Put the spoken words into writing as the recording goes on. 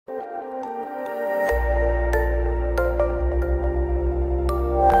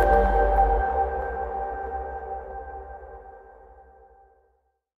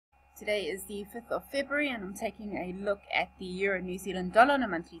Today is the 5th of February and I'm taking a look at the Euro New Zealand dollar on a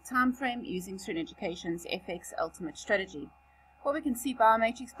monthly time frame using Serene Education's FX Ultimate Strategy. What we can see by our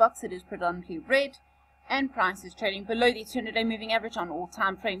matrix box, it is predominantly red and price is trading below the 200-day moving average on all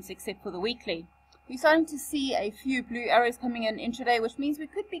time frames except for the weekly. We're starting to see a few blue arrows coming in intraday, which means we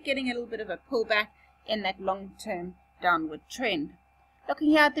could be getting a little bit of a pullback in that long-term downward trend.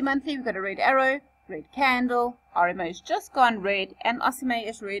 Looking here at the monthly, we've got a red arrow, red candle, RMO's just gone red, and OSMA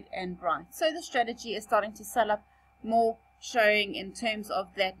is red and bright. So the strategy is starting to sell up more, showing in terms of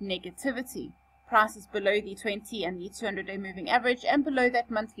that negativity. Prices below the 20 and the 200-day moving average and below that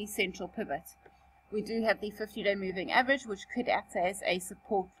monthly central pivot. We do have the 50-day moving average, which could act as a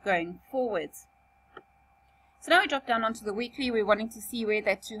support going forwards. So now we drop down onto the weekly. We're wanting to see where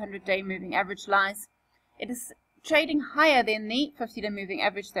that 200-day moving average lies. It is trading higher than the 50-day moving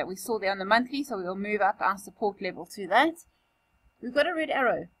average that we saw there on the monthly, so we will move up our support level to that. We've got a red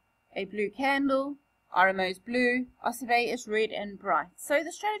arrow, a blue candle, RMO is blue, OSMA is red and bright. So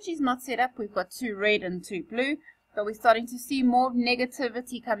the strategy is not set up. We've got 2 red and 2 blue, but we're starting to see more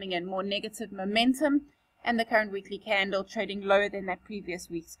negativity coming in, more negative momentum, and the current weekly candle trading lower than that previous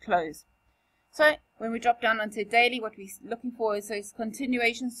week's close. So when we drop down onto daily, what we're looking for is those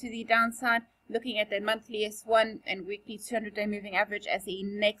continuations to the downside, looking at that monthly S1 and weekly 200-day moving average as the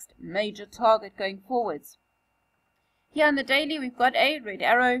next major target going forwards. Here on the daily, we've got a red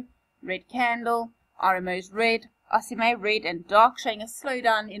arrow, red candle, RMO's red, OSMA red and dark, showing a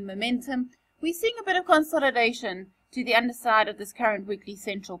slowdown in momentum. We're seeing a bit of consolidation to the underside of this current weekly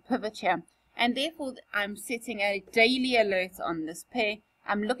central pivot here, and therefore I'm setting a daily alert on this pair.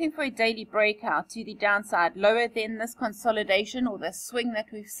 I'm looking for a daily breakout to the downside lower than this consolidation or the swing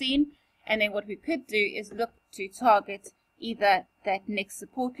that we've seen. And then what we could do is look to target either that next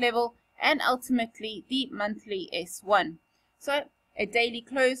support level and ultimately the monthly S1. So a daily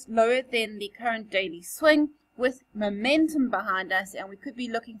close lower than the current daily swing with momentum behind us, and we could be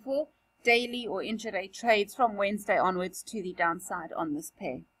looking for daily or intraday trades from Wednesday onwards to the downside on this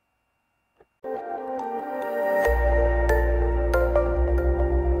pair.